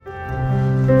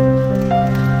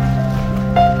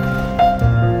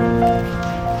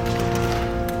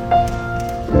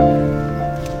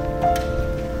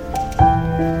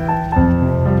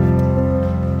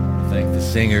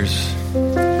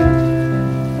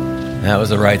That was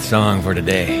the right song for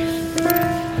today.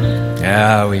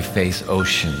 Yeah, we face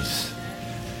oceans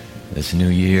this new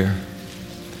year.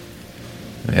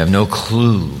 We have no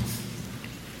clue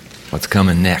what's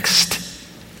coming next,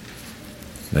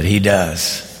 but He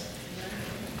does.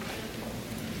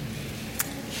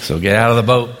 So get out of the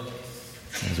boat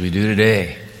as we do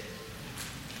today.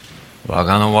 Walk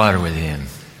on the water with Him.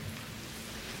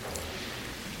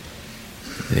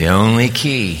 The only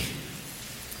key,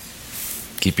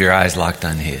 keep your eyes locked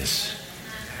on His.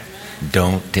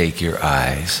 Don't take your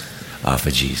eyes off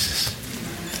of Jesus.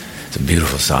 It's a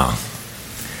beautiful song.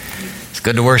 It's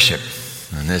good to worship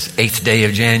on this 8th day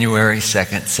of January,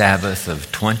 2nd Sabbath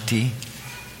of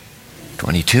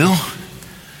 2022.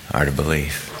 Hard to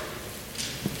believe.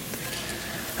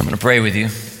 I'm going to pray with you.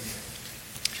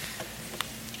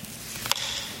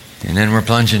 And then we're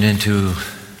plunging into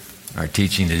our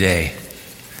teaching today.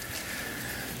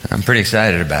 I'm pretty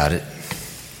excited about it.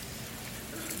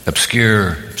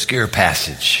 Obscure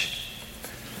passage.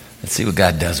 Let's see what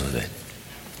God does with it.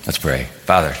 Let's pray.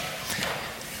 Father,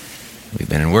 we've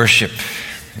been in worship,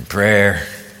 in prayer,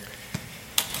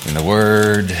 in the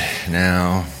Word,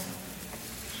 now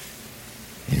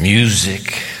in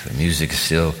music. The music is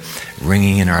still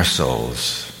ringing in our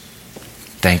souls.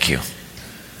 Thank you.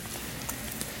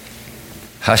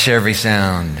 Hush every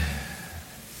sound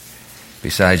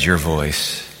besides your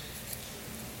voice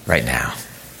right now.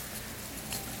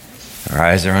 Our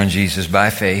eyes are on Jesus by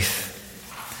faith.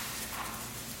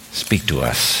 Speak to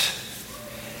us.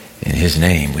 In His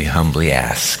name we humbly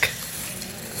ask.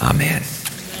 Amen.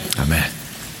 Amen.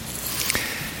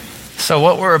 So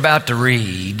what we're about to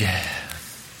read,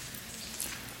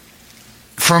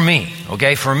 for me,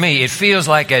 it feels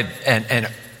like an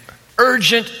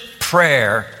urgent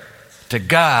prayer to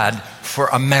God for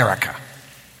America.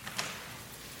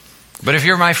 But if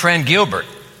you're my friend Gilbert,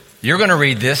 you're going to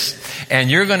read this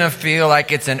and you're going to feel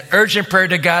like it's an urgent prayer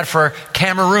to God for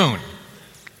Cameroon.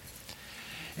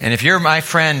 And if you're my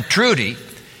friend Trudy,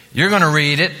 you're going to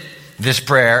read this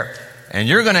prayer, and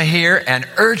you're going to hear an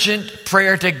urgent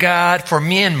prayer to God for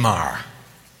Myanmar.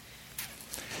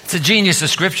 It's a genius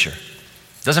of Scripture.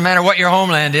 Doesn't matter what your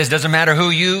homeland is, doesn't matter who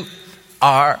you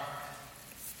are,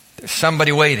 there's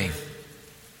somebody waiting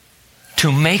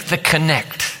to make the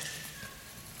connect.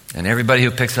 And everybody who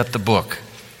picks up the book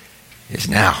is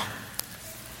now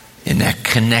in that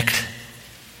connect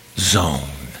zone.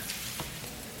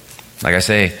 Like I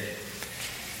say,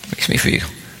 makes me feel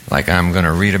like I'm going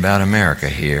to read about America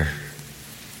here.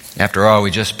 After all,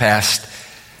 we just passed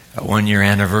a 1-year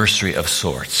anniversary of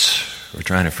sorts. We're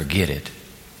trying to forget it.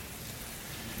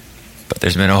 But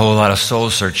there's been a whole lot of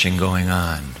soul searching going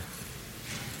on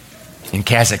in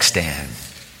Kazakhstan,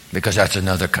 because that's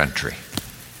another country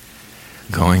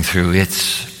going through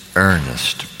its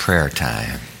earnest prayer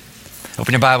time.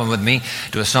 Open your Bible with me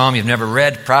to a psalm you've never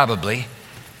read, probably.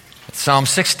 It's Psalm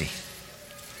 60.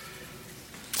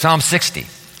 Psalm 60.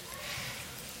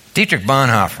 Dietrich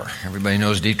Bonhoeffer. Everybody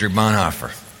knows Dietrich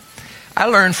Bonhoeffer. I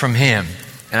learned from him,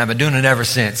 and I've been doing it ever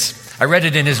since. I read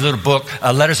it in his little book,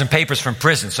 Letters and Papers from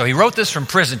Prison. So he wrote this from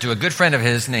prison to a good friend of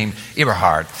his named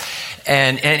Eberhard.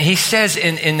 And he says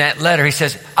in that letter, he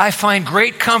says, I find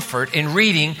great comfort in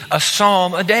reading a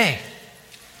psalm a day.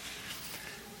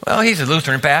 Well, he's a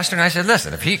Lutheran pastor, and I said,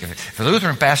 listen, if a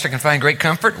Lutheran pastor can find great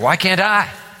comfort, why can't I?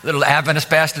 Little Adventist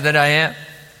pastor that I am.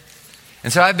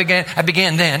 And so I began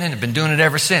then, and have been doing it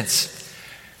ever since,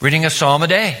 reading a psalm a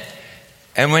day.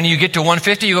 And when you get to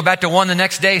 150, you go back to one the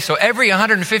next day. So every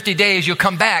 150 days, you'll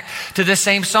come back to this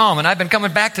same psalm. And I've been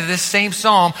coming back to this same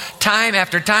psalm time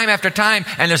after time after time.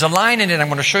 And there's a line in it, I'm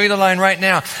going to show you the line right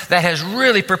now, that has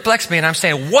really perplexed me. And I'm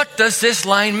saying, what does this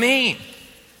line mean?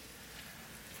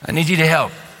 I need you to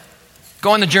help.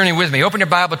 Go on the journey with me. Open your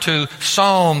Bible to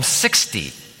Psalm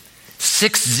 60.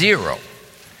 60.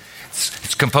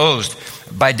 It's composed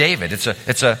by David. It's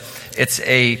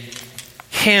a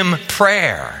hymn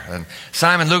prayer. And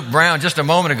Simon Luke Brown just a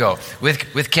moment ago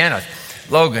with Kenneth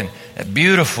Logan, a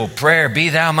beautiful prayer, Be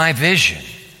Thou My Vision.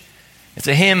 It's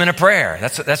a hymn and a prayer.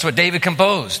 That's what David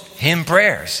composed, hymn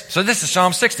prayers. So this is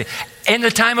Psalm 60. In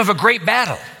the time of a great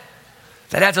battle.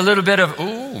 That adds a little bit of,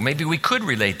 maybe we could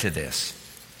relate to this.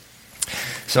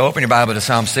 So open your Bible to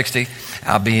Psalm 60.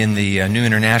 I'll be in the New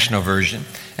International Version.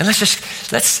 And let's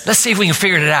see if we can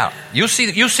figure it out. You'll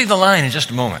see the line in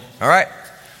just a moment. All right?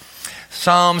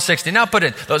 Psalm 60. Now put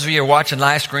it, those of you who are watching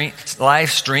live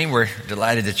stream, we're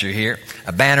delighted that you're here.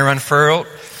 A banner unfurled.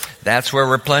 That's where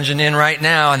we're plunging in right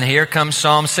now. And here comes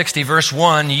Psalm 60, verse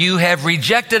 1. You have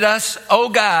rejected us, O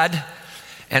God,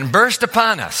 and burst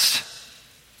upon us.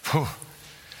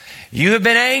 You have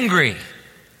been angry.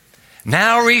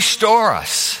 Now restore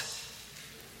us.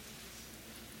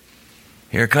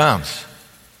 Here it comes.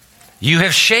 You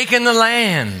have shaken the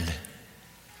land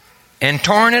and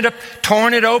torn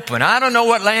it open. I don't know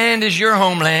what land is your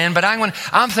homeland, but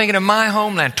I'm thinking of my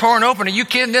homeland. Torn open. Are you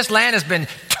kidding? This land has been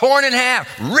torn in half,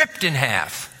 ripped in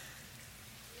half.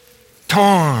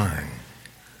 Torn.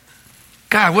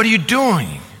 God, what are you doing?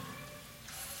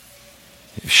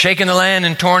 You've shaken the land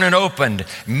and torn it open.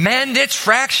 Mend its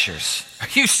fractures. Are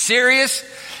you serious?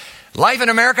 Life in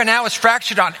America now is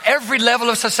fractured on every level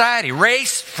of society.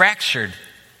 Race, fractured.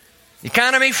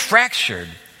 Economy, fractured.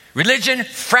 Religion,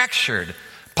 fractured.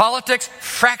 Politics,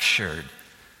 fractured.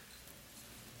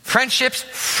 Friendships,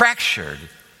 fractured.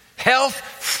 Health,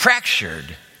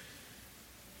 fractured.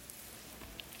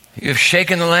 You have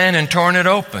shaken the land and torn it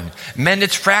open. Mend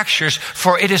its fractures,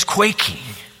 for it is quaking.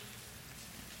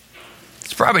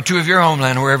 It's probably true of your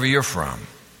homeland, wherever you're from.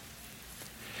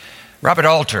 Robert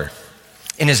Alter,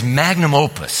 in his magnum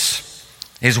opus,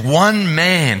 his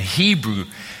one-man Hebrew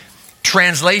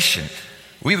translation,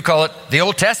 we would call it the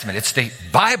Old Testament. It's the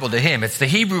Bible to him. It's the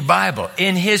Hebrew Bible.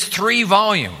 In his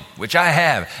 3-volume, which I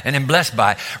have and am blessed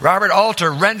by, Robert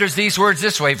Alter renders these words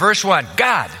this way. Verse 1,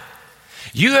 God,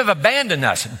 you have abandoned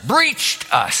us,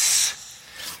 breached us.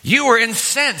 You were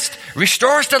incensed.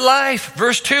 Restore us to life.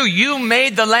 Verse 2, you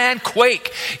made the land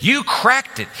quake. You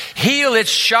cracked it. Heal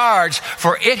its shards,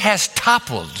 for it has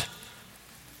toppled.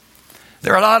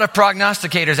 There are a lot of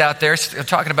prognosticators out there,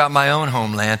 talking about my own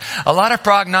homeland, a lot of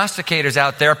prognosticators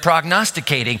out there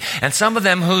prognosticating, and some of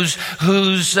them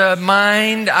whose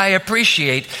mind I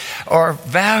appreciate or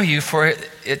value for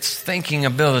its thinking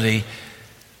ability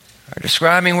are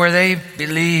describing where they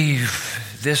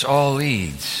believe this all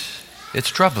leads. It's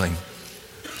troubling.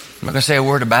 I'm not going to say a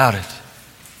word about it.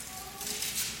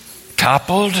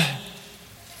 Toppled.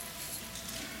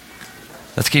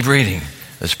 Let's keep reading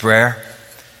this prayer.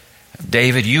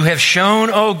 David, you have shown,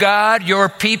 O God, your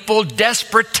people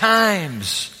desperate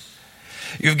times.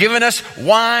 You've given us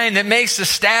wine that makes us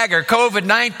stagger.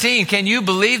 COVID-19. Can you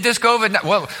believe this COVID?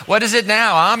 Well, what is it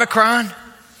now? Omicron?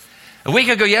 A week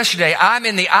ago yesterday, I'm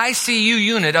in the ICU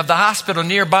unit of the hospital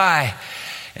nearby,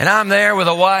 and I'm there with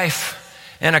a wife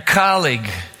and a colleague,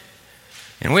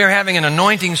 and we are having an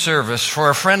anointing service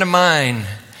for a friend of mine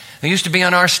who used to be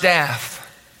on our staff.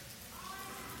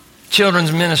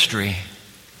 Children's ministry.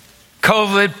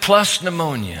 COVID plus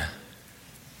pneumonia.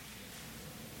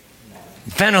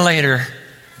 Ventilator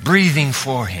breathing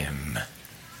for him.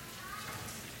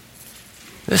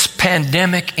 This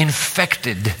pandemic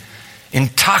infected,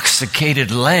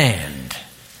 intoxicated land.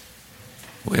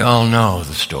 We all know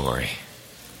the story.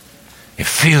 It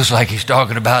feels like he's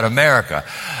talking about America,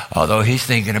 although he's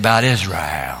thinking about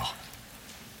Israel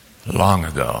long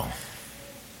ago.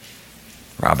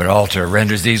 Robert Alter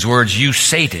renders these words, you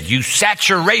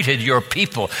saturated your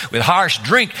people with harsh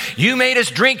drink. You made us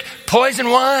drink poison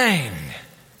wine.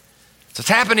 So it's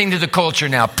happening to the culture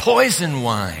now, poison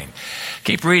wine.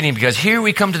 Keep reading, because here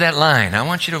we come to that line. I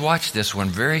want you to watch this one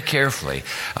very carefully.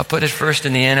 I'll put it first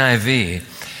in the NIV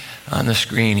on the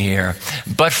screen here.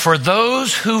 But for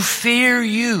those who fear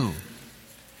you,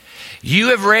 you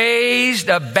have raised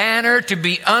a banner to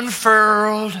be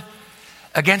unfurled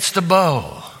against the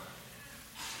bow.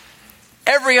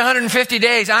 Every 150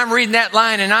 days, I'm reading that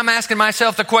line and I'm asking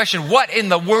myself the question, what in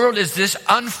the world is this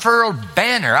unfurled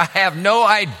banner? I have no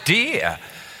idea.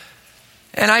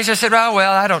 And I just said, oh,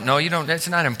 well, I don't know. It's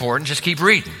not important. Just keep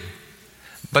reading.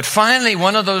 But finally,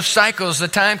 one of those cycles, the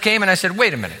time came and I said,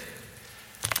 wait a minute.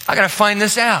 I got to find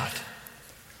this out.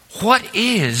 What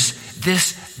is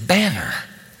this banner?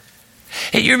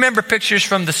 Hey, you remember pictures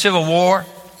from the Civil War?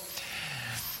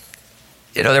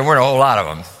 There weren't a whole lot of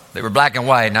them. They were black and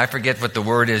white, and I forget what the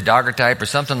word is, daguerreotype or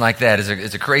something like that.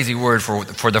 It's a crazy word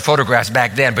for the photographs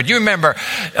back then. But you remember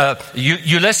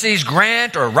Ulysses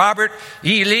Grant or Robert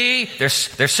E. Lee, they're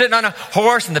sitting on a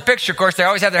horse, and the picture, of course, they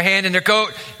always have their hand in their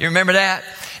coat. You remember that?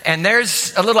 And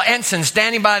there's a little ensign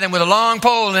standing by them with a long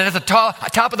pole, and at the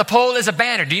top of the pole is a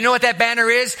banner. Do you know what that banner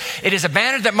is? It is a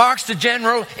banner that marks the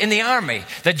general in the army,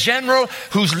 the general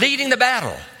who's leading the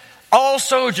battle. All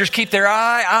soldiers keep their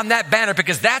eye on that banner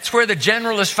because that's where the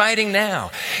general is fighting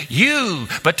now.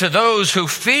 But to those who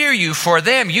fear you, for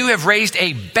them you have raised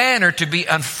a banner to be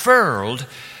unfurled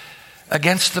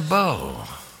against the bow.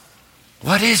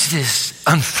 What is this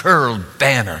unfurled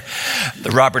banner?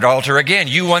 The Robert Alter again.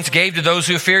 You once gave to those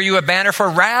who fear you a banner for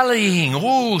rallying.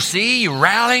 Ooh, see,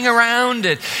 rallying around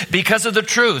it because of the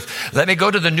truth. Let me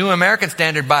go to the New American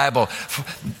Standard Bible.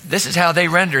 This is how they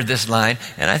rendered this line,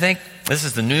 and I think this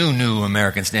is the New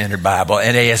American Standard Bible,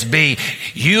 NASB.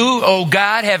 You, O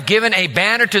God, have given a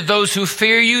banner to those who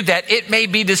fear you that it may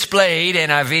be displayed,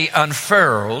 NIV,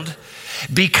 unfurled,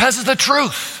 because of the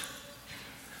truth.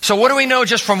 So what do we know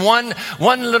just from one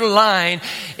little line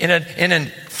in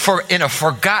a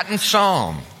forgotten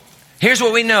psalm? Here's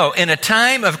what we know. In a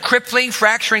time of crippling,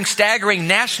 fracturing, staggering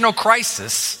national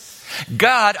crisis,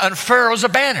 God unfurls a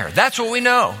banner. That's what we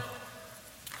know.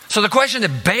 So the question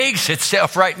that begs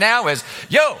itself right now is,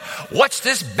 what's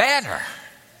this banner?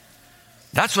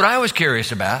 That's what I was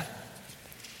curious about.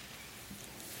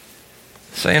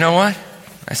 So you know what?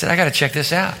 I said, I got to check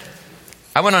this out.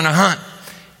 I went on a hunt.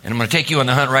 And I'm going to take you on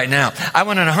the hunt right now. I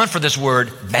went on a hunt for this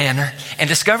word, banner, and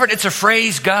discovered it's a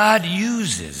phrase God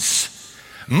uses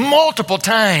multiple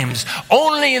times,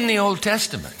 only in the Old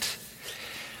Testament.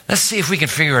 Let's see if we can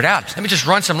figure it out. Let me just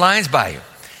run some lines by you.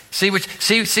 See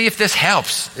if this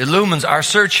helps, illumines our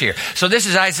search here. So this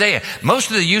is Isaiah.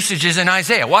 Most of the usage is in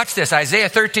Isaiah. Watch this, Isaiah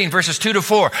 13, verses 2 to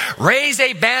 4. Raise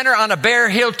a banner on a bare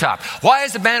hilltop. Why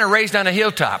is the banner raised on a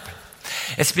hilltop?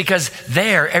 It's because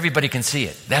there everybody can see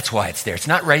it. That's why it's there. It's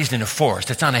not raised in a forest.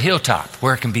 It's on a hilltop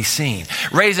where it can be seen.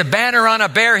 Raise a banner on a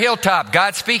bare hilltop.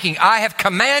 God speaking, I have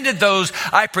commanded those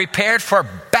I prepared for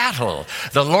battle.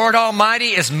 The Lord Almighty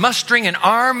is mustering an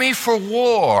army for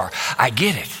war. I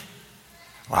get it.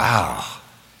 Wow.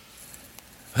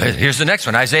 Here's the next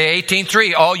one, Isaiah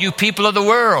 18:3. All you people of the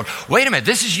world. Wait a minute,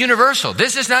 this is universal.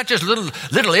 This is not just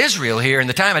little Israel here in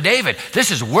the time of David. This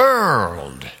is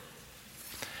world.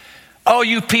 Oh,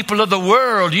 you people of the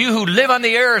world, you who live on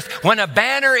the earth, when a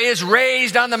banner is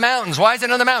raised on the mountains. Why is it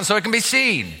on the mountains? So it can be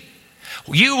seen.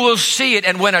 You will see it,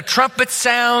 and when a trumpet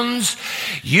sounds,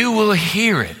 you will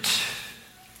hear it.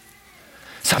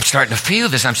 So I'm starting to feel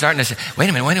this. I'm starting to say, wait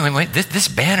a minute. This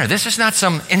banner, this is not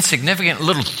some insignificant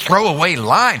little throwaway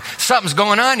line. Something's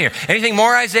going on here. Anything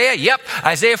more, Isaiah? Yep.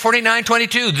 Isaiah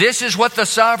 49:22. This is what the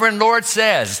sovereign Lord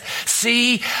says.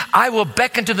 See, I will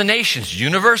beckon to the nations,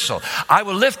 universal. I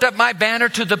will lift up my banner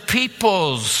to the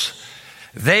peoples.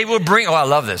 They will bring, I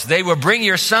love this. They will bring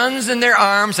your sons in their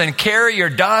arms and carry your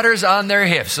daughters on their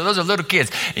hips. So those are little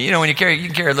kids. You know, when you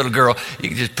can carry a little girl, you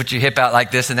can just put your hip out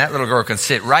like this and that little girl can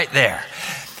sit right there.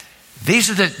 These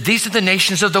are the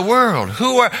nations of the world.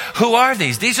 Who are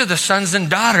these? These are the sons and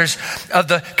daughters of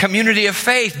the community of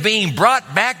faith being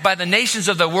brought back by the nations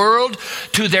of the world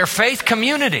to their faith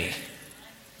community.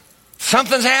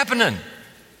 Something's happening.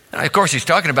 And of course, he's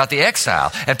talking about the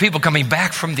exile and people coming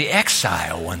back from the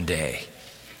exile one day.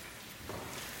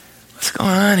 What's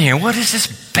going on here? What is this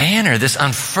banner, this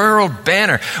unfurled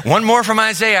banner? One more from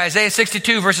Isaiah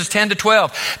 62, verses 10 to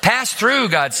 12. Pass through,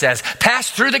 God says.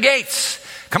 Pass through the gates.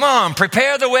 Come on,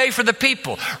 prepare the way for the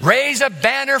people. Raise a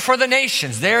banner for the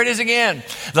nations. There it is again.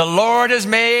 The Lord has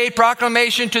made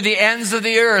proclamation to the ends of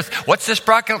the earth. What's this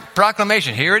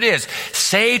proclamation? Here it is.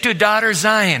 Say to daughter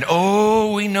Zion,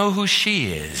 oh, we know who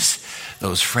she is.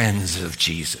 Those friends of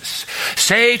Jesus.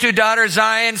 Say to daughter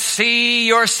Zion, see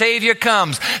your Savior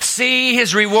comes. See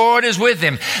his reward is with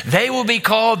him. They will be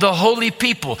called the holy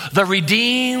people, the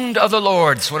redeemed of the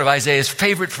Lord. It's one of Isaiah's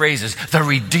favorite phrases, the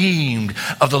redeemed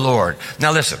of the Lord.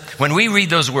 Now listen, when we read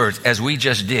those words, as we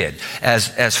just did,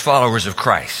 as followers of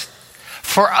Christ,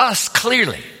 for us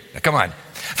clearly, the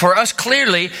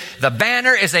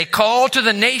banner is a call to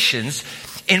the nations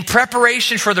in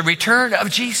preparation for the return of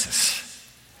Jesus.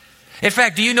 In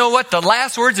fact, do you know what? The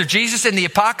last words of Jesus in the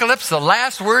Apocalypse, the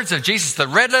last words of Jesus, the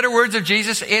red letter words of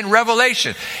Jesus in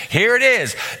Revelation. Here it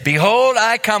is. Behold,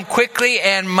 I come quickly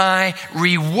and my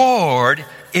reward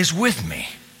is with me.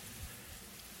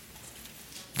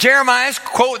 Jeremiah's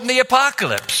quoting the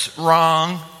Apocalypse.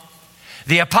 Wrong.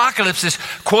 The Apocalypse is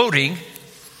quoting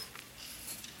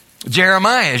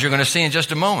Jeremiah, as you're going to see in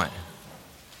just a moment.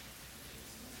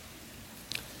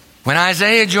 When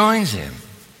Isaiah joins him,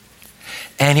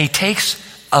 and he takes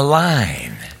a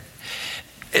line.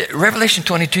 Revelation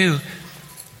 22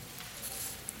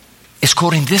 is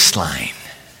quoting this line.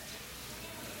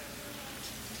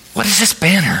 What is this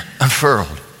banner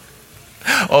unfurled?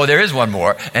 Oh, there is one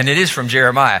more, and it is from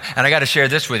Jeremiah. And I got to share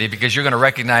this with you because you're going to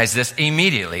recognize this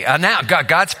immediately. Now,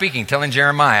 God speaking, telling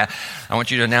Jeremiah, I want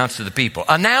you to announce to the people.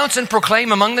 Announce and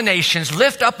proclaim among the nations,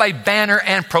 lift up a banner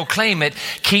and proclaim it.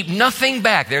 Keep nothing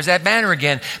back. There's that banner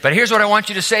again. But here's what I want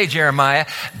you to say, Jeremiah.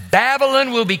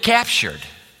 Babylon will be captured.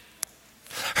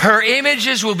 Her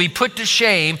images will be put to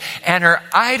shame and her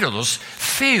idols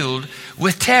filled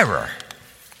with terror.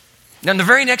 Now in the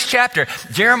very next chapter,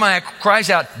 Jeremiah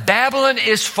cries out, Babylon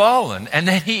is fallen. And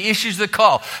then he issues the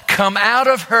call, come out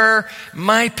of her,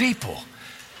 my people.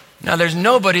 Now there's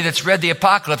nobody that's read the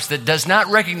Apocalypse that does not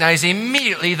recognize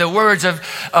immediately the words of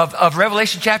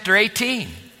Revelation chapter 18.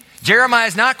 Jeremiah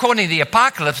is not quoting the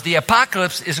Apocalypse. The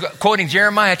Apocalypse is quoting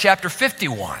Jeremiah chapter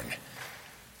 51.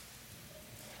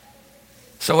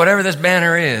 So whatever this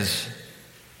banner is,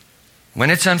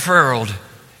 when it's unfurled,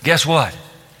 Guess what?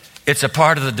 It's a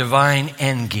part of the divine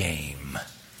end game.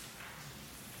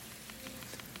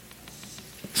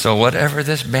 So whatever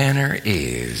this banner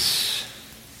is,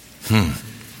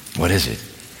 what is it?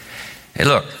 Hey,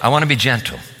 look, I want to be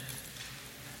gentle.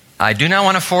 I do not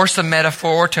want to force the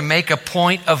metaphor to make a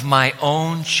point of my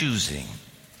own choosing.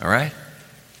 All right?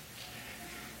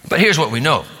 But here's what we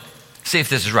know. See if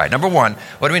this is right. Number one,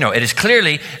 what do we know? It is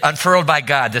clearly unfurled by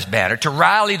God, this banner, to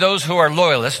rally those who are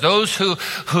loyalists, those who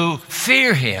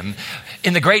fear him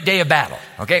in the great day of battle.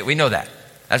 Okay, we know that.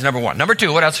 That's number one. Number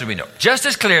two, what else do we know? Just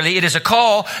as clearly, it is a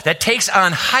call that takes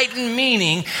on heightened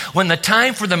meaning when the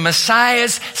time for the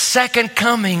Messiah's second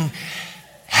coming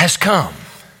has come.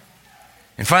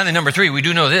 And finally, number three, we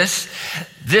do know this.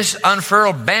 This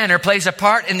unfurled banner plays a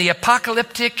part in the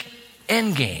apocalyptic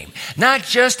endgame. Not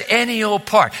just any old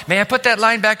part. May I put that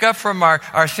line back up from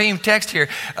our theme text here?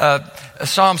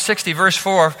 Psalm 60, verse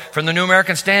 4 from the New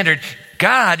American Standard.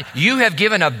 God, you have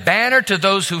given a banner to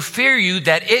those who fear you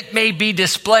that it may be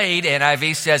displayed,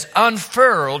 NIV says,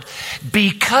 unfurled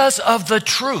because of the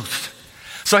truth.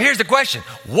 So here's the question.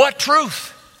 What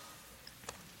truth?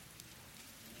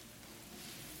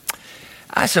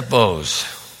 I suppose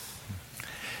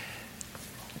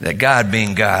that God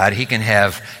being God, he doesn't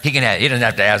have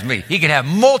to ask me. He can have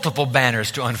multiple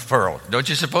banners to unfurl. Don't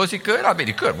you suppose he could? I mean,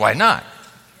 he could. Why not?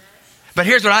 But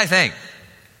here's what I think.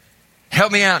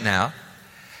 Help me out now.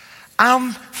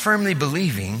 I'm firmly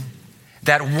believing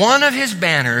that one of his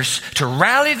banners to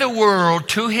rally the world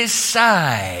to his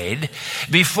side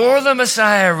before the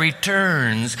Messiah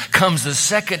returns, comes the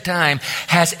second time,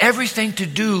 has everything to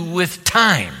do with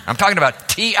time. I'm talking about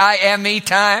T-I-M-E,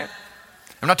 time.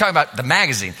 I'm not talking about the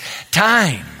magazine.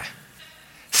 Time.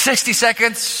 60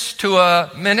 seconds to a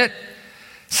minute,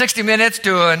 60 minutes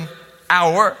to an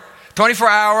hour, 24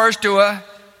 hours to a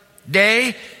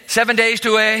day, 7 days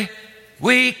to a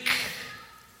week,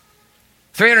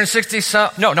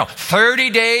 30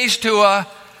 days to a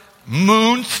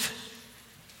month,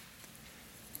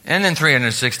 and then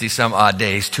 360 some odd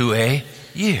days to a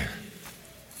year.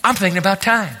 I'm thinking about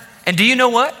time. And do you know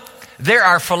what? There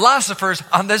are philosophers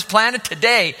on this planet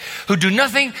today who do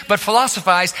nothing but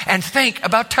philosophize and think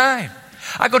about time.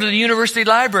 I go to the university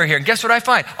library here, and guess what I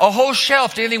find? A whole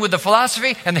shelf dealing with the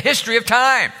philosophy and the history of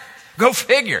time. Go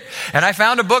figure. And I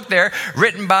found a book there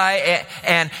written by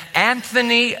an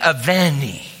Anthony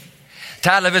Avani.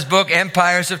 Title of his book,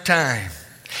 Empires of Time.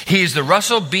 He's the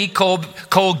Russell B.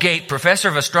 Colgate Professor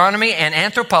of Astronomy and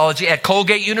Anthropology at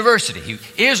Colgate University.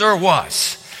 He is or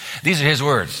was. These are his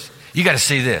words. You got to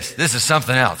see this. This is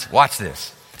something else. Watch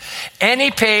this.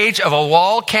 Any page of a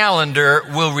wall calendar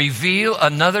will reveal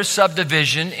another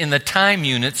subdivision in the time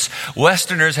units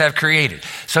Westerners have created.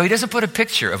 So he doesn't put a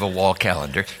picture of a wall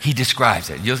calendar. He describes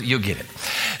it. You'll get it.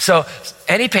 So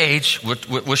any page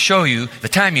will show you the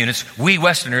time units we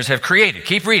Westerners have created.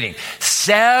 Keep reading.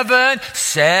 Seven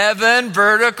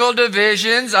vertical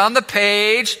divisions on the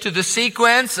page to the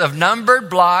sequence of numbered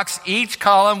blocks, each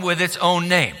column with its own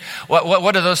name.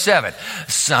 What are those seven?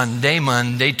 Sunday,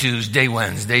 Monday, Tuesday,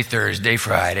 Wednesday, Thursday,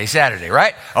 Friday, Saturday,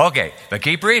 right? Okay, but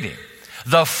keep reading.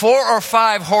 The 4 or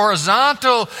 5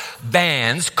 horizontal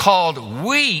bands called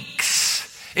weeks,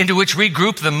 into which we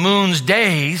group the moon's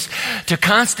days to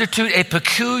constitute a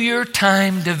peculiar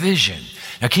time division.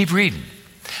 Now keep reading.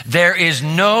 There is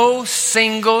no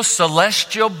single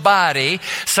celestial body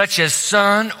such as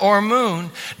sun or moon,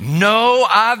 no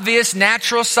obvious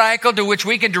natural cycle to which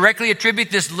we can directly attribute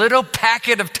this little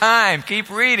packet of time. Keep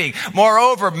reading.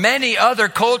 Moreover, many other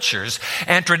cultures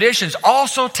and traditions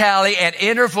also tally an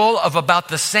interval of about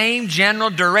the same general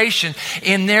duration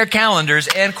in their calendars,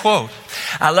 end quote.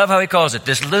 I love how he calls it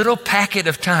this little packet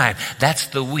of time. That's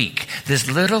the week. This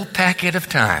little packet of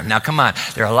time. Now, come on.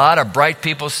 There are a lot of bright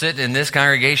people sitting in this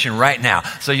congregation right now.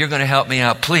 So you're going to help me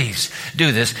out. Please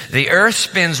do this. The earth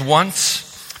spins once,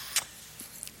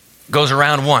 goes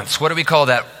around once. What do we call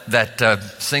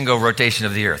that single rotation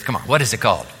of the earth? Come on. What is it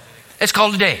called? It's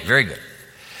called a day. Very good.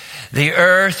 The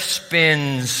earth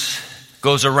spins,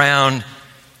 goes around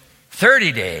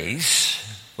 30 days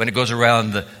when it goes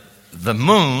around the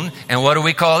moon, and what do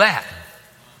we call that?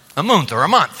 A month or a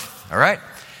month, all right?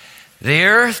 The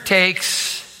earth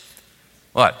takes,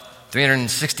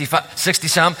 60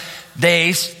 some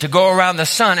days to go around the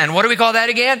sun, and what do we call that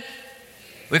again?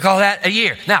 We call that a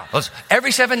year. Now,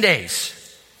 every 7 days,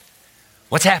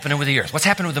 what's happening with the earth? What's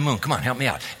happening with the moon? Come on, help me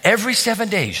out. Every 7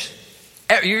 days,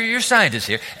 you're scientists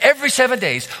here, every 7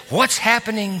 days, what's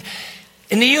happening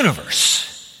in the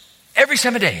universe? Every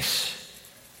 7 days.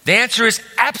 The answer is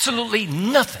absolutely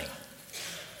nothing.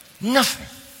 Nothing.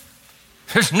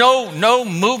 There's no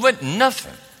movement,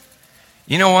 nothing.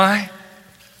 You know why?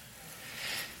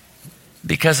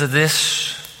 Because of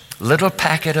this little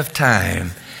packet of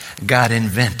time God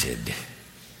invented.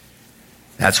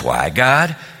 That's why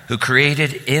God, who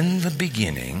created in the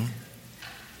beginning,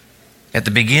 at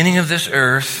the beginning of this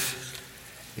earth,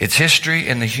 its history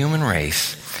and the human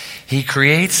race, He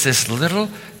creates this little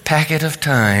packet of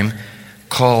time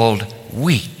called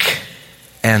week.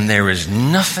 And there is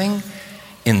nothing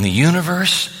in the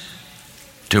universe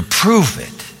to prove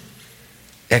it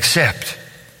except,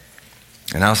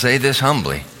 and I'll say this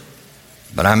humbly,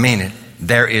 but I mean it,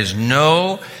 there is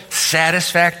no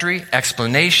satisfactory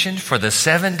explanation for the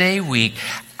 7-day week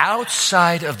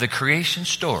outside of the creation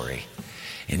story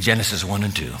in Genesis 1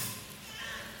 and 2.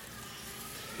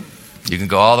 You can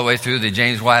go all the way through the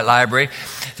James White Library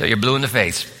till you're blue in the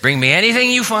face. Bring me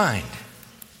anything you find.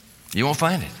 You won't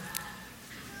find it.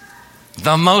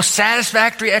 The most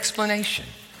satisfactory explanation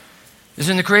is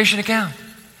in the creation account.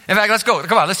 In fact, let's go.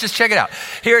 Come on, let's just check it out.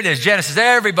 Here it is, Genesis.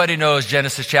 Everybody knows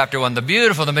Genesis chapter 1, the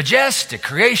beautiful, the majestic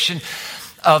creation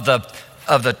of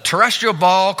the terrestrial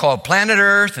ball called planet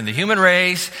Earth and the human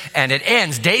race. And it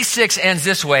ends, day 6 ends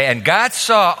this way. And God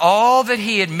saw all that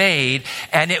He had made,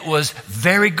 and it was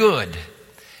very good.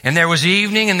 And there was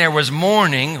evening and there was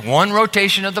morning, one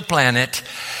rotation of the planet,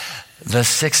 the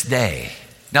 6th day.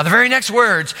 Now the very next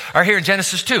words are here in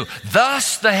Genesis 2.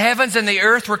 Thus the heavens and the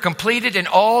earth were completed in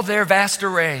all their vast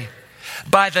array.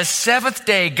 By the 7th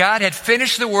day, God had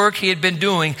finished the work He had been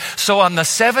doing. So on the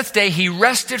 7th day, He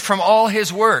rested from all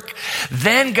His work.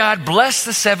 Then God blessed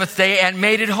the 7th day and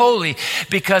made it holy,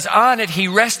 because on it He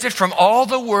rested from all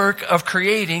the work of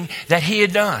creating that He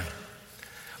had done.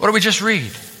 What do we just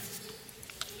read?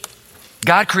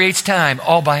 God creates time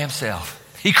all by Himself.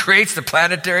 He creates the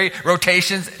planetary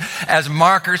rotations as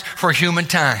markers for human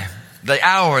time. The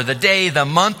hour, the day, the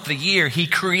month, the year. He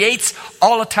creates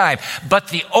all the time. But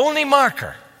the only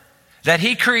marker that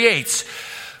He creates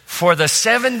for the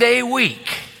 7-day week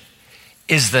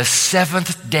is the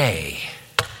 7th day.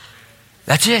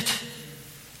 That's it.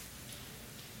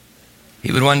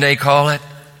 He would one day call it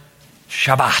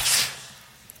Shabbat.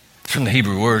 It's from the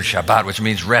Hebrew word Shabbat, which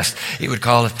means rest. He would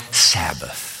call it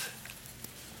Sabbath.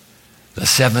 The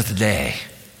 7th day.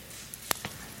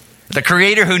 The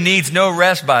Creator who needs no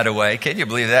rest, by the way. Can you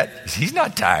believe that? He's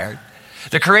not tired.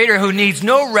 The Creator who needs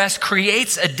no rest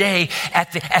creates a day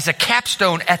as a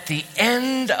capstone at the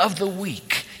end of the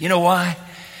week. You know why?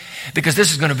 Because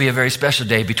this is going to be a very special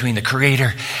day between the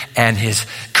Creator and His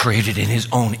created in His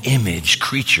own image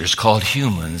creatures called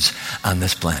humans on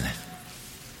this planet.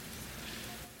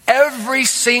 Every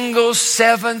single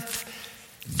 7th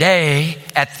day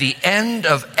at the end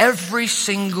of every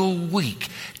single week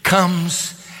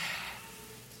comes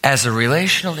as a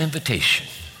relational invitation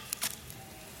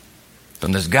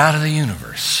from this God of the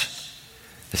universe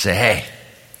to say, hey,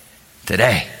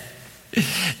 today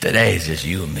is just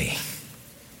you and me.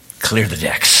 Clear the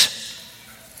decks.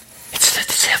 It's the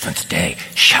 7th day,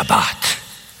 Shabbat.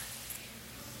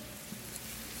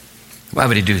 Why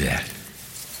would He do that?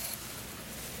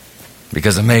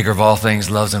 Because the maker of all things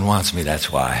loves and wants me, that's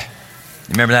why.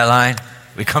 You remember that line?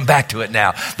 We come back to it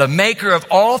now. The maker of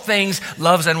all things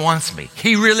loves and wants me.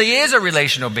 He really is a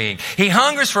relational being. He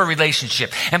hungers for a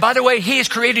relationship. And by the way, He has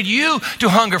created you to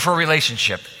hunger for a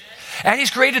relationship. And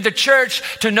He's created the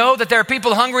church to know that there are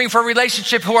people hungering for a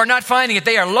relationship who are not finding it.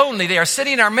 They are lonely. They are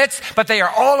sitting in our midst, but they are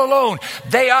all alone.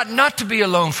 They ought not to be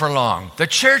alone for long. The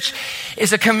church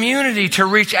is a community to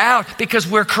reach out because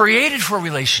we're created for a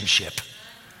relationship.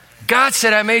 God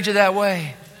said, I made you that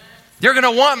way. You're going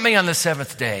to want me on the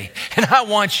 7th day, and I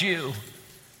want you.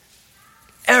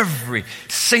 Every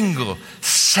single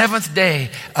 7th day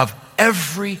of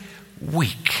every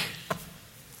week.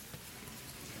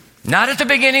 Not at the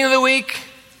beginning of the week.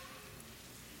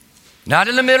 Not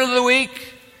in the middle of the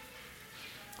week.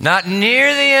 Not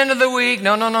near the end of the week.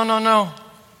 No.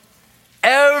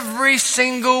 Every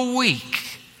single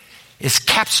week is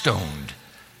capstoned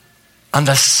on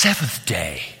the 7th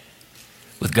day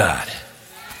with God.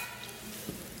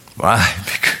 Why?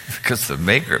 Because the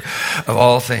maker of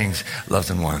all things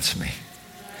loves and wants me.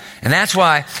 And that's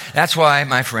why,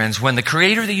 my friends, when the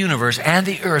Creator of the universe and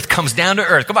the earth comes down to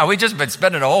earth, come on, we've just been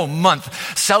spending a whole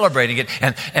month celebrating it,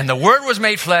 and the Word was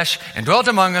made flesh and dwelt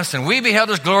among us, and we beheld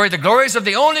His glory, the glories of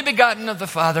the only begotten of the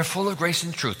Father, full of grace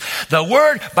and truth. The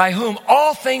Word by whom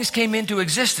all things came into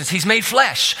existence. He's made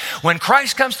flesh. When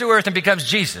Christ comes to earth and becomes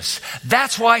Jesus,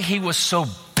 that's why He was so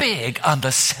big on the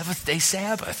 7th day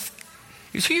Sabbath.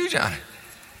 He was huge on it.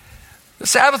 The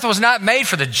Sabbath was not made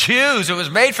for the Jews. It was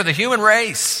made for the human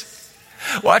race.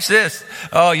 Watch this.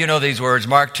 Oh, you know these words.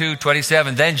 Mark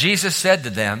 2:27. Then Jesus said to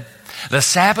them, the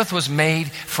Sabbath was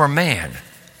made for man,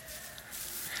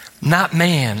 not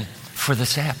man for the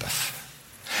Sabbath.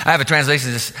 I have a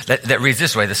translation that reads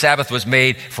this way: the Sabbath was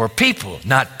made for people,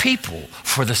 not people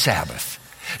for the Sabbath.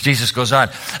 Jesus goes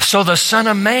on, so the Son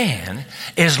of Man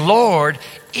is Lord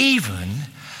even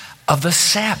of the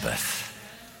Sabbath.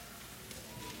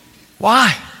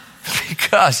 Why?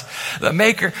 Because the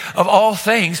maker of all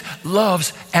things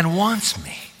loves and wants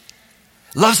me.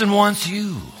 Loves and wants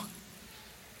you.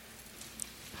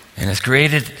 And has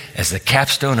created as the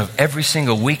capstone of every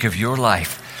single week of your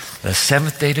life, the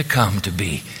seventh day to come to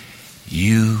be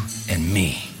you and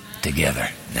me together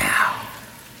now.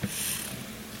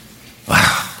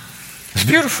 Wow. It's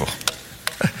beautiful.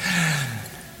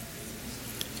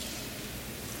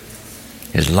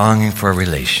 Is longing for a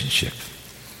relationship.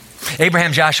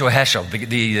 Abraham Joshua Heschel,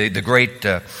 the great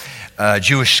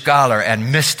Jewish scholar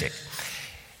and mystic,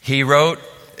 he wrote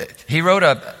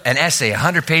an essay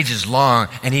 100 pages long,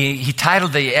 and he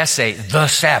titled the essay "The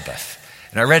Sabbath."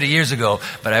 And I read it years ago,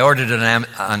 but I ordered it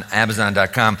on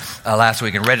Amazon.com last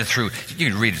week and read it through.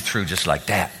 You can read it through just like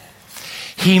that.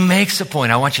 He makes a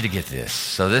point. I want you to get this.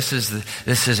 So this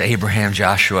is Abraham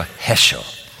Joshua Heschel.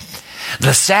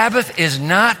 The Sabbath is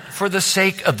not for the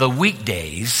sake of the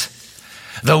weekdays.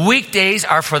 The weekdays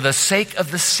are for the sake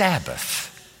of the Sabbath.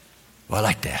 Well, I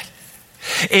like that.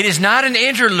 It is not an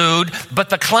interlude, but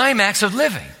the climax of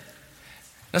living.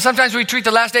 Now, sometimes we treat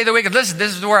the last day of the week as, listen,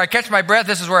 this is where I catch my breath.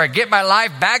 This is where I get my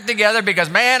life back together because,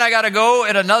 man, I got to go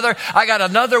I got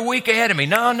another week ahead of me.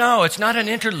 No, it's not an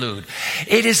interlude.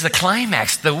 It is the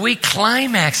climax. The week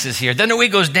climaxes here. Then the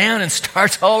week goes down and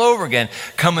starts all over again,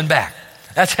 coming back.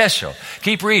 That's Heschel.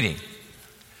 Keep reading.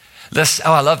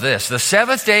 I love this. The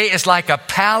seventh day is like a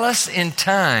palace in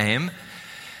time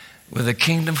with a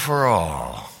kingdom for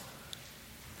all.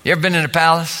 You ever been in a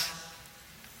palace?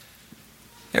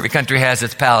 Every country has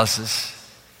its palaces,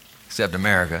 except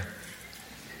America.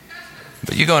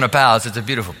 But you go in a palace, it's a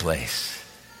beautiful place.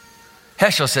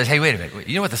 Heschel says, hey, wait a minute.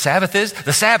 You know what the Sabbath is?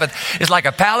 The Sabbath is like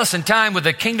a palace in time with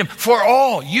a kingdom for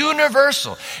all,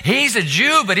 universal. He's a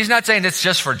Jew, but he's not saying it's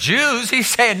just for Jews. He's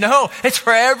saying, no, it's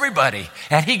for everybody.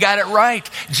 And he got it right.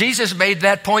 Jesus made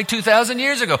that point 2,000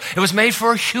 years ago. It was made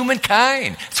for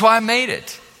humankind. That's why I made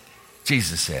it,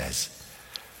 Jesus says.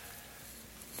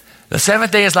 The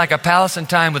seventh day is like a palace in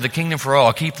time with a kingdom for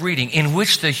all. Keep reading. In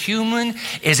which the human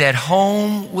is at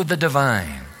home with the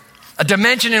divine. A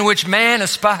dimension in which man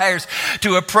aspires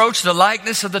to approach the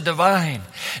likeness of the divine.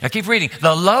 Now keep reading.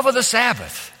 The love of the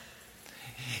Sabbath.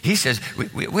 He says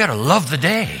we ought to love the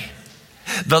day.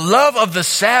 The love of the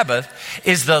Sabbath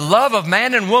is the love of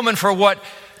man and woman for what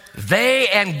they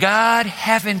and God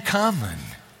have in common.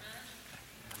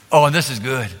 Oh, and this is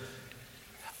good.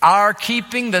 Our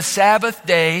keeping the Sabbath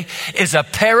day is a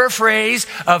paraphrase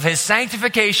of his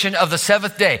sanctification of the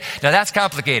seventh day. Now that's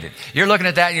complicated. You're looking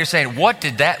at that and you're saying, what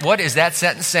is that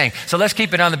sentence saying? So let's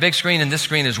keep it on the big screen and this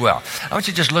screen as well. I want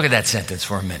you to just look at that sentence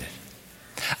for a minute.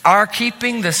 Our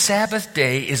keeping the Sabbath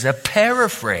day is a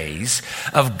paraphrase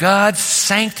of God's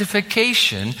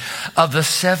sanctification of the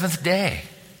seventh day.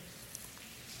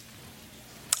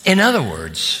 In other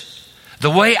words,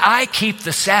 the way I keep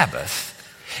the Sabbath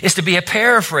is to be a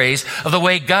paraphrase of the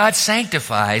way God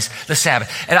sanctifies the Sabbath.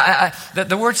 And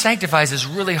the word sanctifies is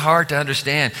really hard to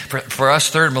understand for us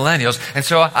third millennials. And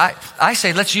so I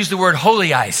say, let's use the word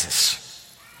holiizes.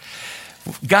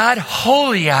 God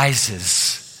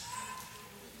holiizes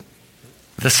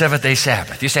the seventh day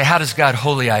Sabbath. You say, how does God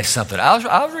holyize something?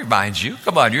 I'll remind you.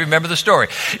 Come on, you remember the story.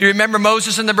 You remember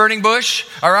Moses in the burning bush?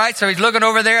 All right, so he's looking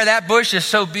over there. That bush is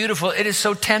so beautiful. It is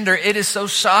so tender. It is so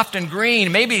soft and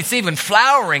green. Maybe it's even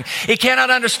flowering. He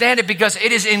cannot understand it because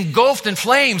it is engulfed in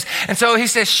flames. And so he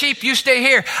says, sheep, you stay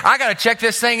here. I got to check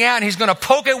this thing out. And he's going to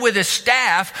poke it with his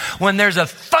staff when there's a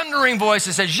thundering voice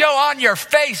that says, yo, on your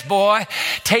face, boy.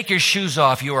 Take your shoes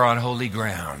off. You are on holy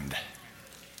ground.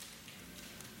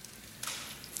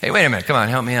 Hey, wait a minute. Come on,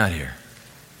 help me out here.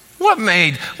 What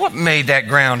made that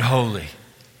ground holy?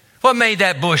 What made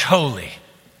that bush holy?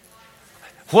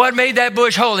 What made that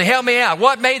bush holy? Help me out.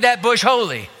 What made that bush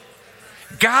holy?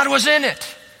 God was in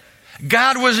it.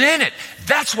 God was in it.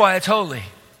 That's why it's holy.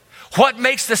 What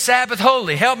makes the Sabbath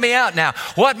holy? Help me out now.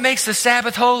 What makes the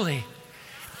Sabbath holy?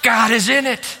 God is in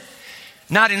it.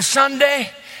 Not in Sunday,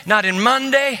 not in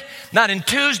Monday, not in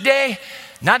Tuesday,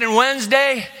 not in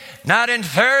Wednesday, not in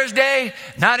Thursday,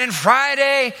 not in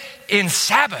Friday, in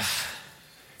Sabbath,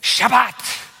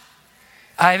 Shabbat.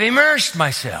 I've immersed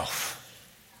myself.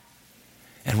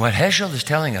 And what Heschel is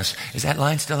telling us, is that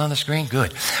line still on the screen?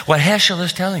 Good. What Heschel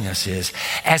is telling us is,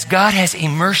 as God has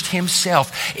immersed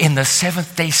himself in the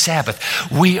seventh day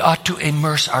Sabbath, we ought to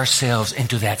immerse ourselves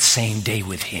into that same day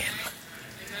with him.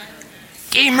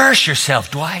 Immerse yourself,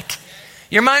 Dwight.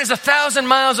 Your mind is 1,000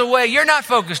 miles away. You're not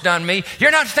focused on me.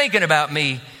 You're not thinking about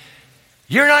me.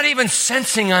 You're not even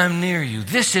sensing I'm near you.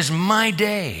 This is my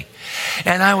day.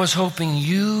 And I was hoping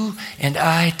you and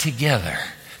I together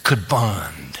could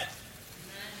bond.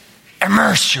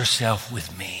 Immerse yourself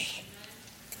with me.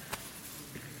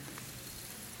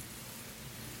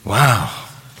 Wow.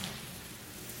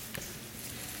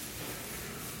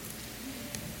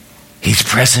 He's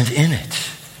present in it.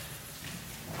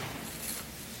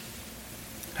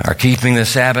 Our keeping the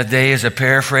Sabbath day is a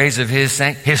paraphrase of his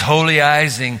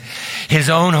holyizing, his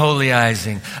own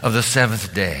holyizing of the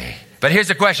seventh day. But here's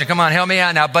the question. Come on, help me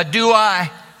out now. But do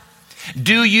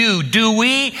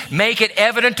we make it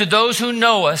evident to those who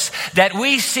know us that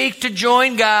we seek to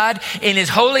join God in his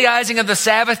holyizing of the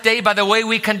Sabbath day by the way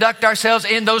we conduct ourselves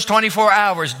in those 24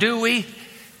 hours? Do we?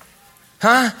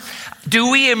 Do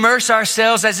we immerse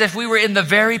ourselves as if we were in the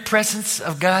very presence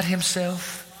of God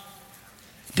himself?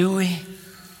 Do we?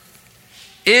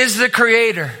 Is the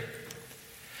Creator,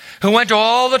 who went to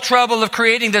all the trouble of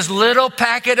creating this little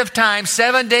packet of time,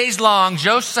 7 days long,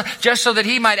 just so that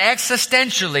he might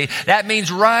existentially, that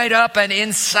means right up and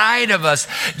inside of us,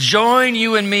 join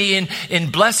you and me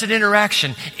in blessed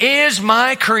interaction. Is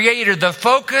my Creator the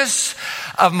focus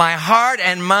of my heart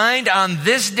and mind on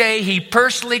this day he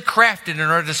personally crafted in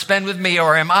order to spend with me,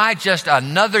 or am I just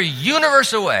another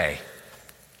universe away?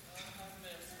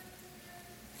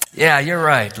 Yeah, you're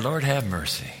right. Lord, have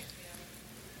mercy.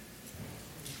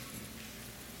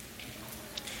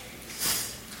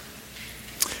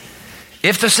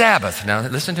 If the Sabbath, now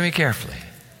listen to me carefully.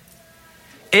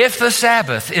 If the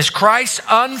Sabbath is Christ's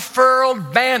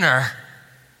unfurled banner,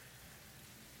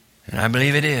 and I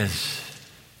believe it is,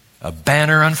 a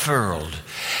banner unfurled.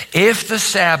 If the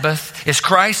Sabbath is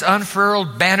Christ's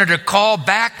unfurled banner to call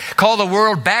the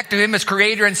world back to him as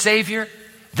Creator and Savior,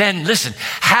 then listen,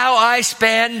 how I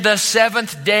spend the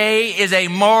seventh day is a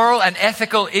moral and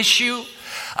ethical issue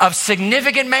of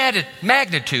significant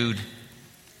magnitude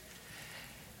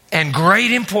and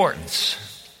great importance.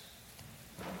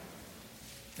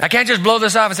 I can't just blow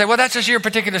this off and say, well, that's just your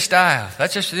particular style.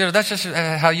 That's just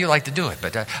how you like to do it.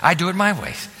 But I do it my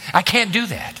way. I can't do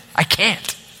that. I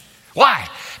can't. Why?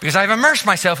 Because I've immersed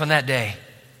myself in that day.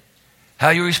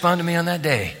 How you respond to me on that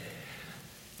day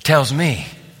tells me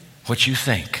what you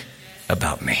think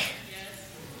about me.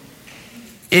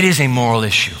 It is a moral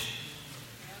issue.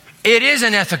 It is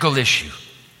an ethical issue.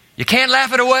 You can't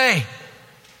laugh it away.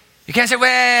 You can't say,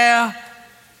 well,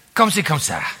 comme ci, comme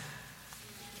ça.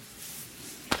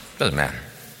 Doesn't matter.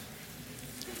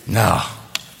 No.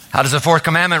 How does the fourth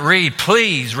commandment read?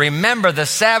 Please remember the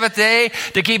Sabbath day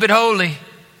to keep it holy.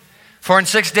 For in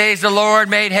 6 days the Lord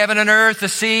made heaven and earth, the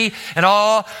sea, and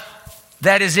all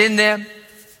that is in them,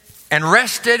 and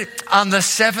rested on the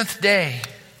seventh day.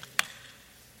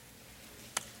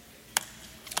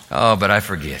 Oh, but I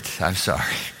forget. I'm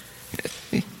sorry.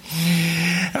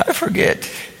 I forget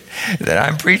that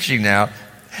I'm preaching now.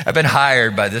 I've been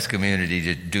hired by this community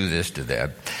to do this to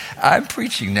them. I'm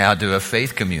preaching now to a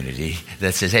faith community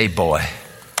that says, hey, boy,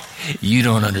 you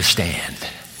don't understand.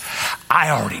 I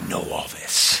already know all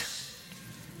this.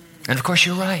 And of course,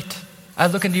 you're right. I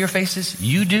look into your faces.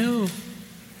 You do.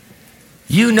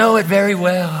 You know it very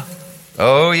well.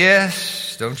 Oh,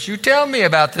 yes. Don't you tell me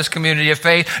about this community of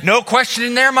faith. No question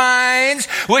in their minds.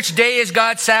 Which day is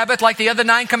God's Sabbath? Like the other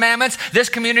 9 commandments, this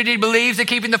community believes that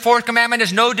keeping the fourth commandment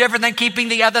is no different than keeping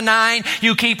the other 9.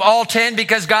 You keep all 10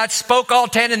 because God spoke all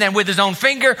 10 and then with his own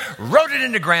finger wrote it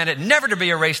into granite, never to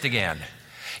be erased again.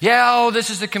 Yeah, oh,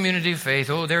 this is the community of faith.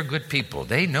 Oh, they're good people.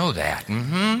 They know that.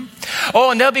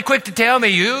 Oh, and they'll be quick to tell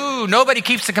me, nobody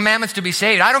keeps the commandments to be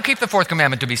saved. I don't keep the fourth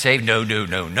commandment to be saved. No.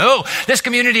 This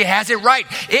community has it right.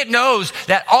 It knows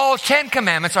that all 10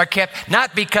 commandments are kept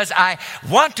not because I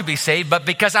want to be saved, but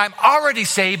because I'm already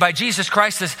saved by Jesus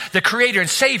Christ, the Creator and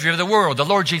Savior of the world, the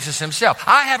Lord Jesus himself.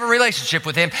 I have a relationship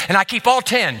with him, and I keep all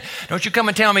 10. Don't you come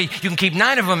and tell me you can keep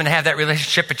 9 of them and have that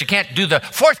relationship, but you can't do the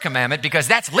fourth commandment because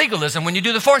that's legalism when you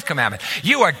do the fourth commandment.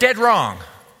 You are dead wrong.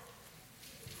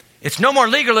 It's no more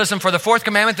legalism for the fourth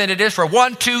commandment than it is for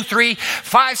 1, 2, 3,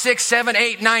 5, 6, 7,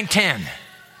 8, 9, 10.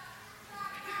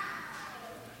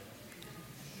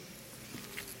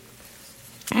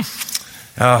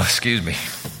 Oh, excuse me.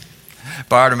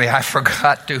 Pardon me, I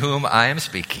forgot to whom I am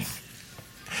speaking.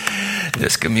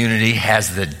 This community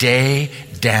has the day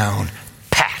down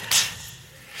pat.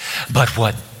 But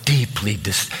what deeply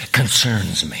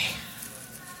concerns me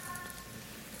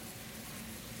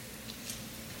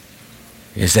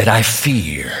is that I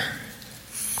fear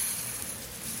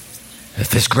that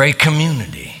this great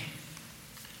community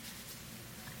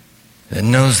that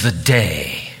knows the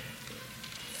day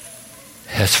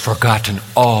has forgotten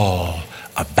all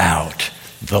about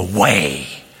the way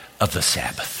of the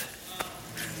Sabbath.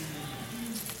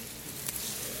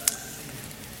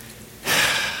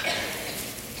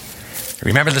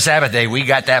 Remember the Sabbath day, we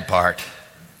got that part.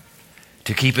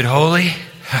 To keep it holy,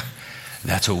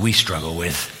 that's what we struggle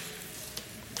with.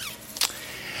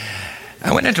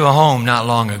 I went into a home not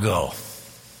long ago.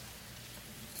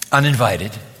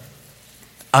 Uninvited,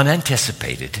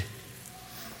 unanticipated,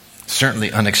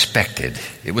 certainly unexpected.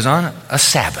 It was on a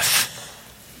Sabbath.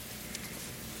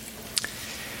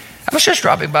 I was just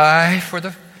dropping by for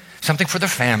something for the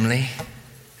family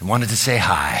and wanted to say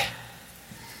hi.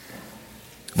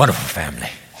 Wonderful family.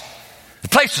 The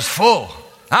place was full.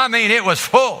 I mean, it was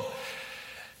full.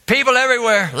 People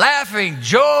everywhere, laughing,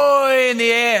 joy in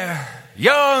the air.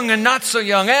 Young and not so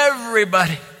young,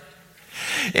 everybody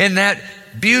in that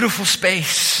beautiful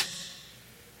space.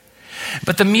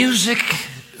 But the music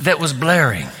that was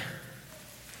blaring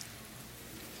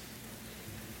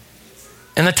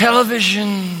and the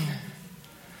television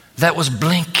that was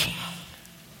blinking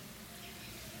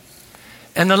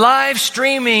and the live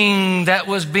streaming that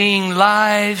was being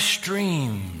live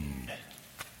streamed.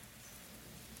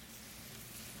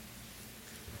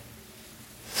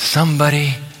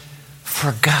 Somebody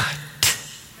forgot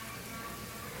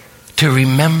to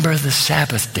remember the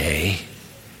Sabbath day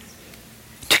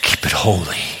to keep it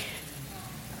holy.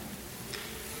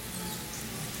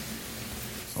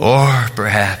 Or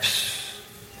perhaps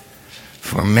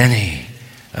for many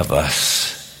of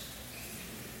us,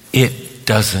 it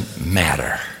doesn't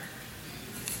matter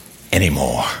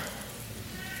anymore.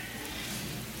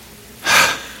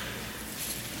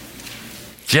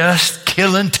 Just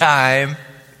killing time.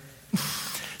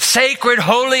 Sacred,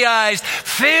 holy eyes,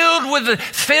 filled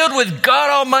with God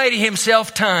Almighty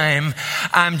Himself time.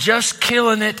 I'm just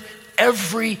killing it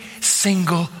every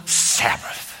single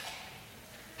Sabbath.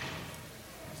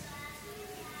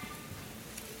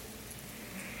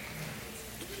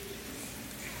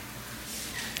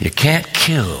 You can't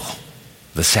kill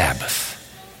the Sabbath,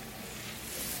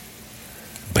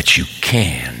 but you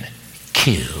can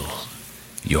kill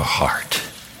your heart.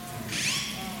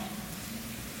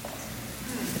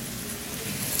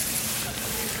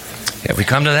 Have we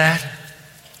come to that?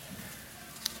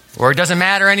 Where it doesn't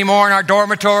matter anymore in our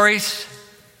dormitories,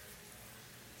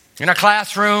 in our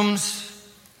classrooms,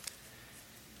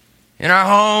 in our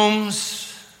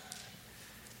homes,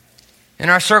 in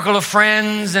our circle of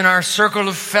friends, in our circle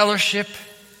of fellowship.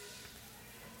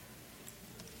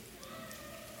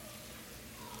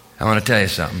 I want to tell you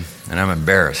something, and I'm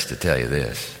embarrassed to tell you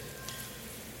this.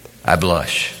 I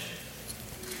blush,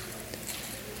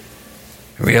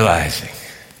 realizing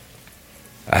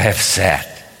I have sat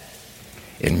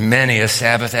in many a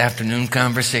Sabbath afternoon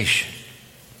conversation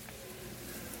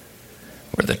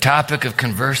where the topic of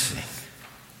conversing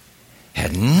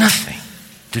had nothing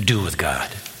to do with God,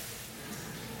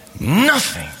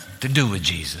 nothing to do with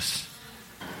Jesus,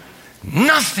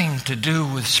 nothing to do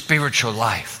with spiritual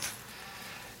life,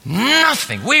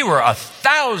 nothing. We were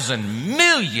 1,000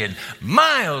 million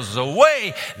miles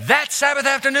away that Sabbath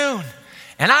afternoon,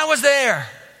 and I was there,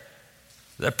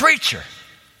 the preacher,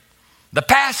 the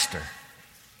pastor,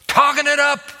 talking it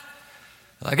up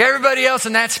like everybody else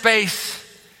in that space.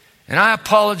 And I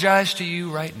apologize to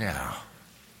you right now.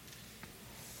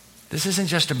 This isn't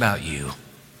just about you.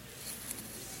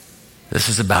 This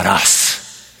is about us.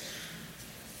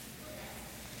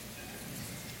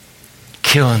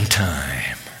 Killing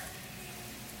time.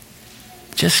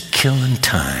 Just killing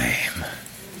time.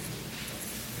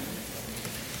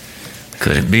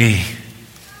 Could it be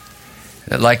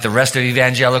that, like the rest of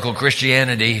evangelical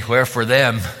Christianity, where for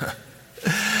them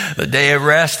the day of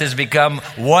rest has become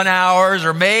 1 hour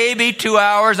or maybe 2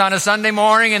 hours on a Sunday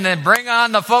morning, and then bring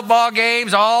on the football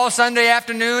games all Sunday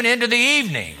afternoon into the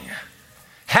evening?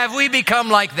 Have we become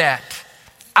like that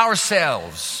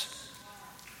ourselves?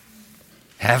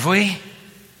 Have we?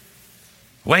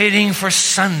 Waiting for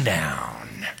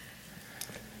sundown,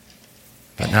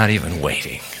 but not even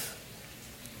waiting.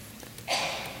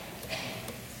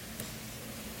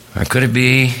 Or could it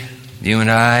be, you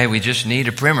and I, we just need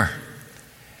a primer.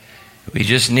 We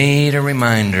just need a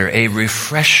reminder, a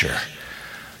refresher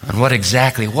on what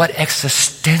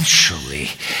existentially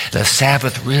the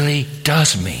Sabbath really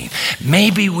does mean.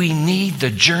 Maybe we need the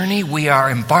journey we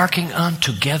are embarking on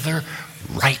together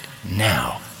right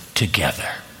now,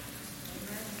 together.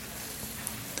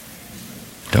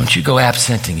 Don't you go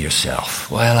absenting yourself.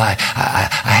 Well, I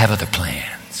have other plans.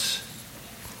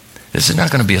 This is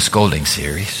not going to be a scolding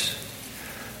series.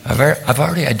 I've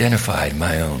already identified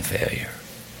my own failure.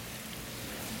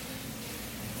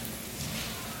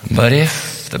 But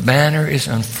if the banner is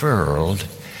unfurled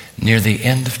near the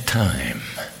end of time,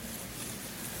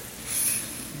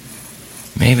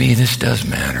 maybe this does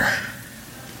matter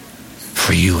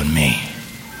for you and me.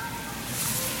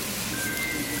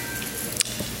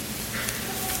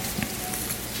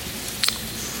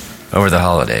 Over the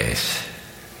holidays,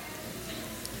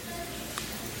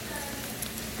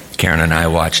 Karen and I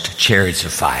watched Chariots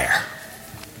of Fire.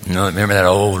 You know, remember that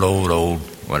old,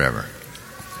 whatever.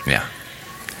 Yeah.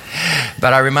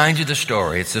 But I remind you the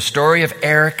story. It's the story of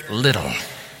Eric Liddell,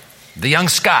 the young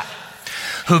Scot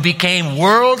who became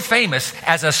world famous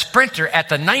as a sprinter at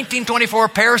the 1924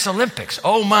 Paris Olympics.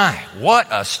 Oh my, what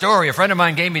a story. A friend of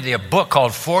mine gave me a book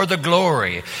called For the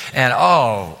Glory. And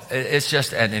it's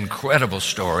just an incredible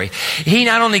story. He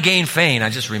not only gained fame,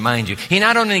 I just remind you, he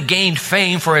not only gained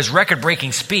fame for his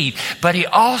record-breaking speed, but he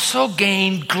also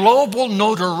gained global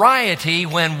notoriety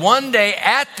when one day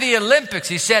at the Olympics,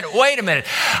 he said, wait a minute,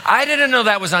 I didn't know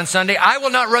that was on Sunday. I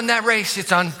will not run that race.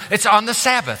 It's on the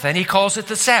Sabbath. And he calls it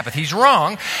the Sabbath. He's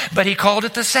wrong, but he called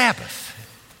it the Sabbath.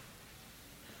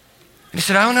 And he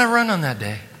said, I will not run on that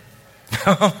day.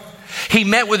 He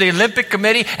met with the Olympic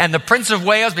Committee and the Prince of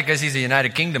Wales, because he's a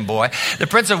United Kingdom boy. The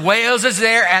Prince of Wales is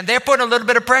there, and they're putting a little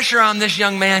bit of pressure on this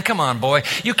young man. Come on, boy.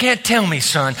 You can't tell me,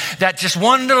 son, that just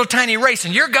one little tiny race,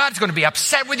 and your God's going to be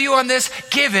upset with you on this.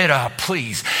 Give it up,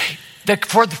 please.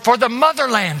 For the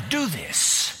motherland, do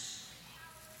this.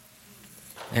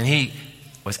 And he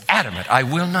was adamant, I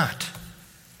will not.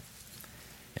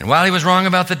 And while he was wrong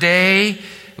about the day,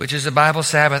 which is the Bible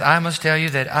Sabbath, I must tell you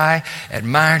that I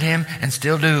admired him and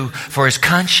still do for his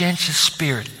conscientious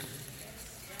spirit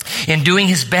in doing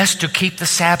his best to keep the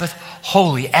Sabbath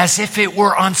holy as if it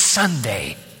were on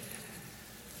Sunday.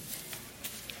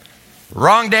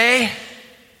 Wrong day,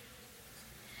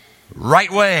 right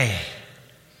way.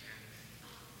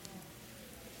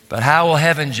 But how will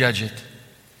heaven judge it?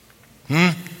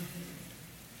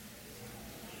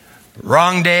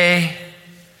 Wrong day,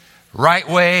 right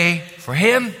way for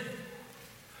him,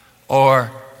 or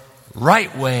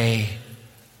right way,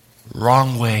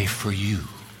 wrong way for you?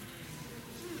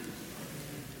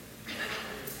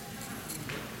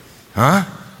 Huh?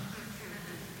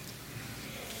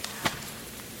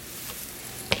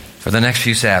 For the next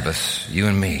few Sabbaths, you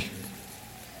and me,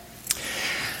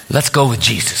 let's go with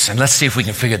Jesus and let's see if we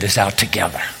can figure this out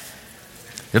together.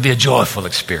 It'll be a joyful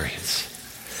experience.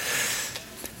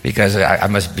 Because I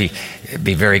must be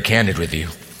very candid with you.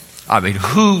 I mean,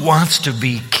 who wants to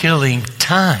be killing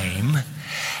time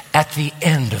at the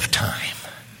end of time?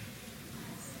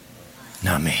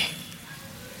 Not me.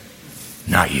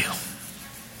 Not you.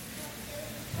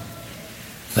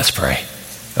 Let's pray.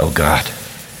 Oh God,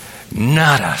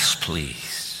 not us,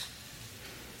 please.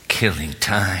 Killing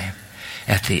time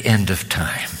at the end of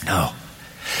time. No.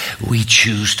 We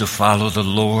choose to follow the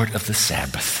Lord of the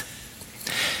Sabbath.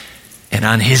 And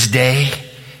on his day,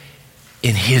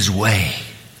 in his way,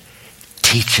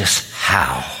 teach us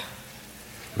how.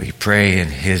 We pray in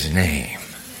his name.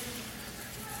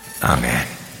 Amen.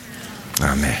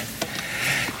 Amen.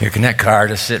 Your Connect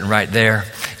card is sitting right there.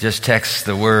 Just text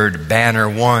the word Banner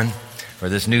 1 for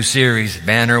this new series,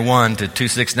 Banner 1 to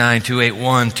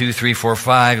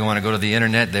 269-281-2345. You want to go to the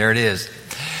internet, there it is.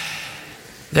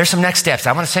 There's some next steps.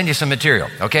 I want to send you some material,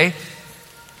 okay?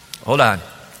 Hold on.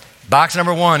 Box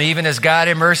number 1, even as God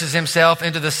immerses himself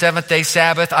into the seventh-day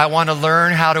Sabbath, I want to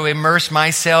learn how to immerse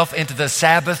myself into the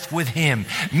Sabbath with him.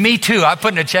 Me too. I'm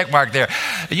putting a check mark there.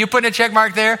 Are you putting a check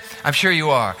mark there? I'm sure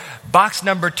you are. Box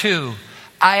number 2,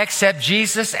 I accept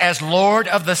Jesus as Lord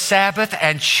of the Sabbath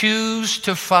and choose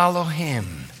to follow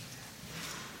him.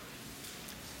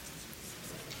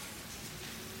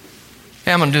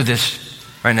 Hey, I'm going to do this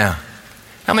right now.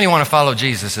 How many want to follow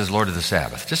Jesus as Lord of the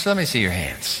Sabbath? Just let me see your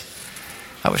hands.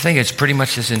 I would think it's pretty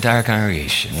much this entire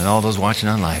congregation and all those watching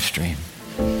on live stream.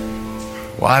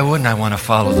 Why wouldn't I want to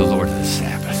follow the Lord of the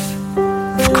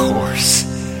Sabbath? Of course.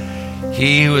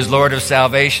 He who is Lord of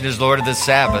salvation is Lord of the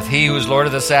Sabbath. He who is Lord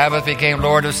of the Sabbath became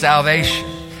Lord of salvation.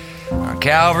 On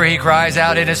Calvary, he cries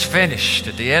out, it is finished.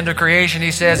 At the end of creation,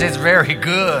 he says, it's very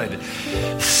good.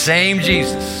 Same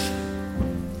Jesus.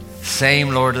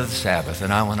 Same Lord of the Sabbath,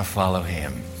 and I want to follow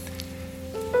him.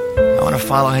 I want to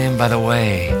follow him by the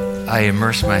way I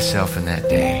immerse myself in that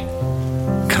day.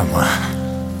 Come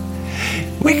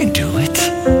on. We can do it.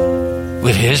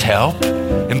 With his help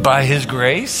and by his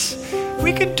grace,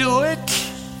 we can do it.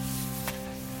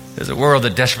 There's a world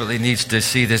that desperately needs to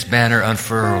see this banner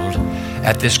unfurled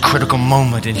at this critical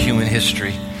moment in human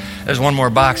history. There's one more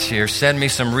box here. Send me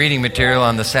some reading material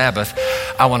on the Sabbath.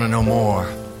 I want to know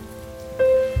more.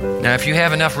 Now, if you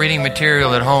have enough reading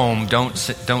material at home, don't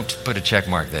put a check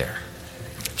mark there.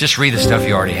 Just read the stuff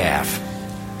you already have.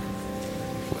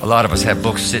 A lot of us have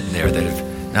books sitting there that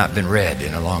have not been read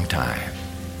in a long time.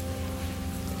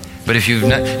 But if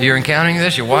you're encountering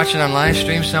this, you're watching on live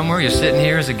stream somewhere, you're sitting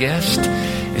here as a guest,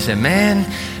 you say,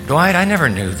 man, Dwight, I never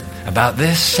knew about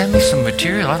this. Send me some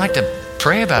material. I'd like to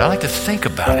pray about it. I'd like to think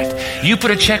about it. You put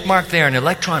a check mark there and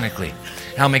electronically,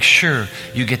 and I'll make sure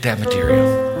you get that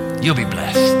material. You'll be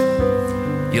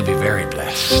blessed. You'll be very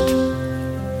blessed.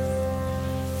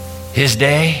 His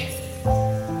day,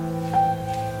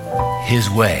 His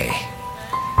way.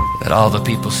 Let all the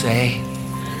people say,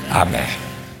 Amen.